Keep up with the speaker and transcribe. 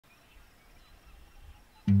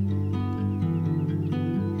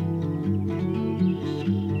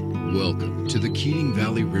Keating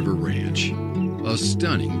Valley River Ranch, a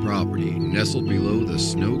stunning property nestled below the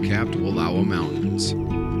snow-capped Wallowa Mountains.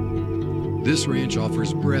 This ranch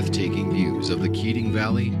offers breathtaking views of the Keating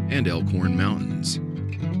Valley and Elkhorn Mountains,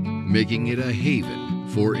 making it a haven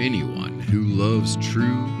for anyone who loves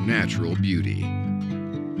true natural beauty.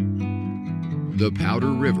 The Powder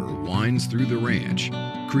River winds through the ranch,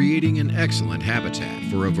 creating an excellent habitat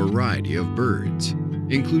for a variety of birds,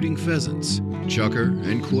 including pheasants, chukar,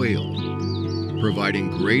 and quail, providing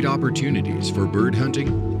great opportunities for bird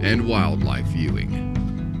hunting and wildlife viewing.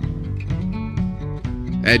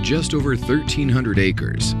 At just over 1,300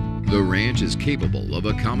 acres, the ranch is capable of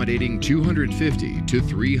accommodating 250 to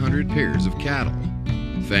 300 pairs of cattle,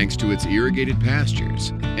 thanks to its irrigated pastures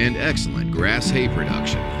and excellent grass hay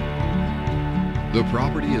production. The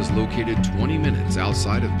property is located 20 minutes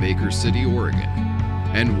outside of Baker City, Oregon,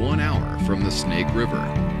 and 1 hour from the Snake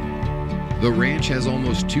River. The ranch has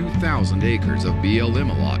almost 2,000 acres of BLM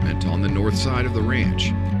allotment on the north side of the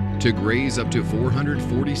ranch to graze up to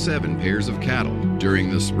 447 pairs of cattle during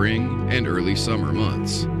the spring and early summer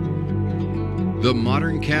months. The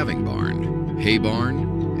modern calving barn, hay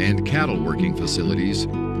barn, and cattle working facilities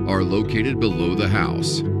are located below the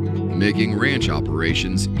house, making ranch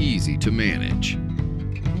operations easy to manage.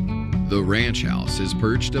 The ranch house is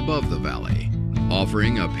perched above the valley,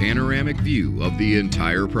 offering a panoramic view of the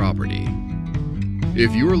entire property.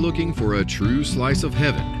 If you're looking for a true slice of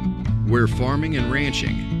heaven, where farming and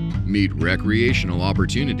ranching meet recreational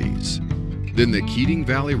opportunities, then the Keating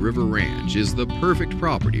Valley River Ranch is the perfect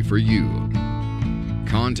property for you.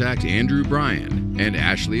 Contact Andrew Bryan and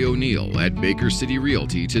Ashley O'Neill at Baker City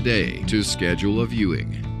Realty today to schedule a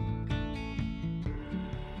viewing.